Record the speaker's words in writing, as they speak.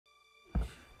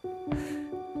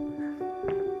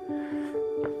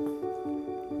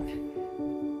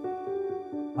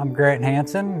I'm Grant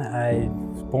Hansen. I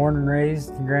was born and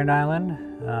raised in Grand Island.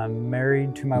 I'm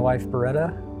married to my wife,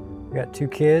 Beretta. We got 2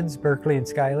 kids, Berkeley and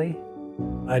Skylie.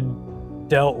 I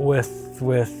dealt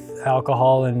with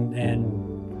alcohol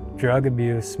and drug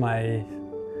abuse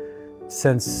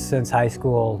since high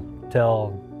school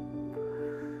till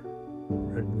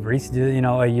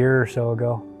a year or so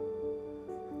ago.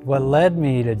 What led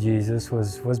me to Jesus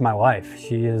was my wife.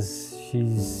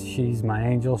 She's my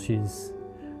angel. She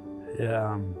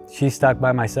stuck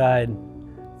by my side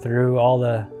through all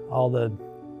the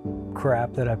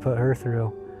crap that I put her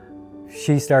through.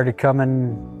 She started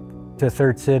coming to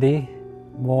Third City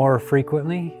more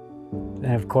frequently,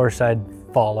 and of course I'd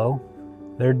follow.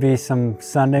 There'd be some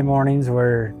Sunday mornings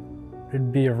where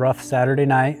it'd be a rough Saturday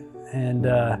night, and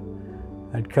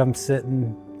I'd come sit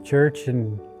in church,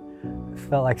 and I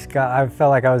felt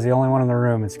like I was the only one in the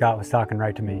room, and Scott was talking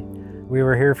right to me. We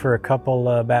were here for a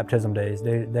couple baptism days,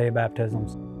 day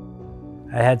baptisms.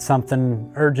 I had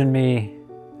something urging me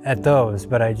at those,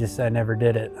 but I never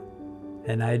did it.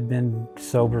 And I'd been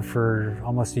sober for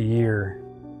almost a year,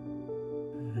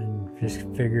 and just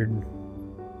figured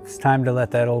it's time to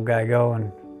let that old guy go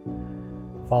and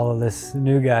follow this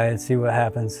new guy and see what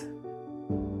happens.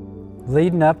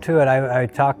 Leading up to it, I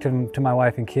talked to my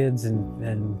wife and kids,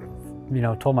 and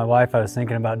told my wife I was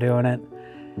thinking about doing it.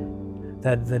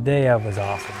 That the day of was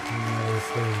awesome. I mean, it was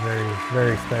very,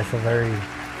 very special, very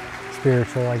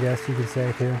spiritual, I guess you could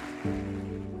say too.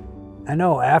 I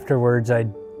know afterwards I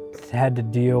had to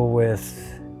deal with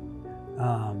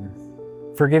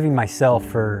forgiving myself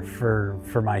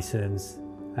for my sins,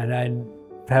 and I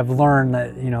have learned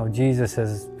that Jesus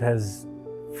has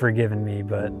forgiven me,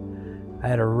 but I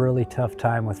had a really tough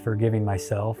time with forgiving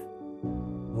myself.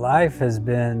 Life has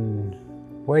been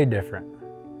way different.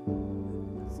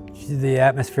 The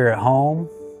atmosphere at home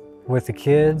with the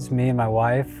kids, me and my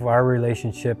wife, our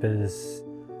relationship is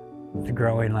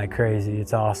growing like crazy.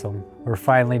 It's awesome. We're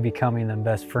finally becoming the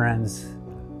best friends,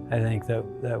 I think,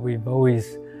 that we've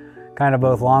always kind of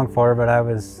both longed for, but I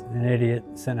was an idiot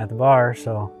sitting at the bar.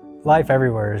 So life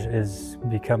everywhere is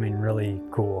becoming really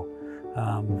cool.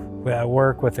 At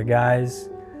work with the guys,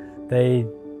 they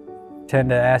tend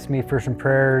to ask me for some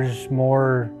prayers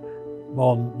more,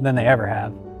 than they ever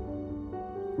have.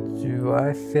 Do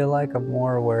I feel like I'm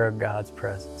more aware of God's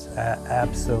presence?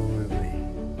 Absolutely.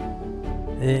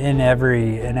 In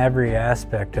every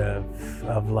aspect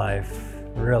of life,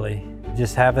 really.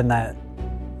 Just having the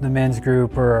men's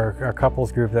group or our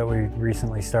couples group that we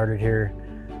recently started here,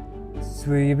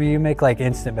 so you make like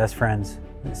instant best friends,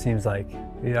 it seems like.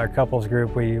 Our couples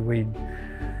group, we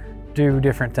do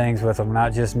different things with them,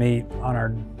 not just meet on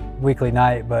our weekly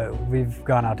night, but we've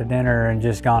gone out to dinner and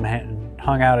just gone and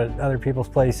hung out at other people's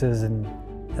places, and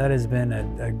that has been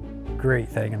a great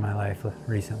thing in my life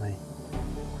recently.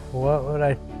 What would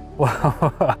I?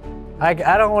 Well, I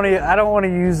don't want to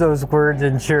use those words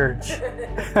in church.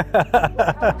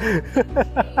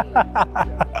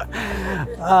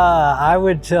 I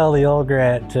would tell the old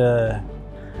Grant to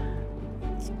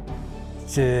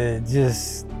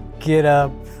just get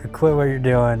up, quit what you're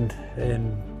doing,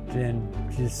 and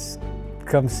just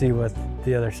come see what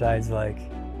the other side's like.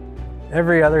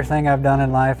 Every other thing I've done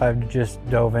in life, I've just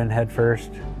dove in head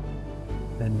first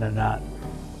and not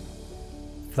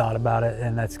thought about it,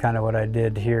 and that's kind of what I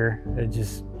did here.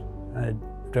 I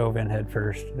dove in head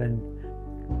first, and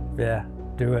yeah,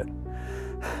 do it.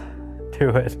 Do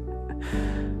it.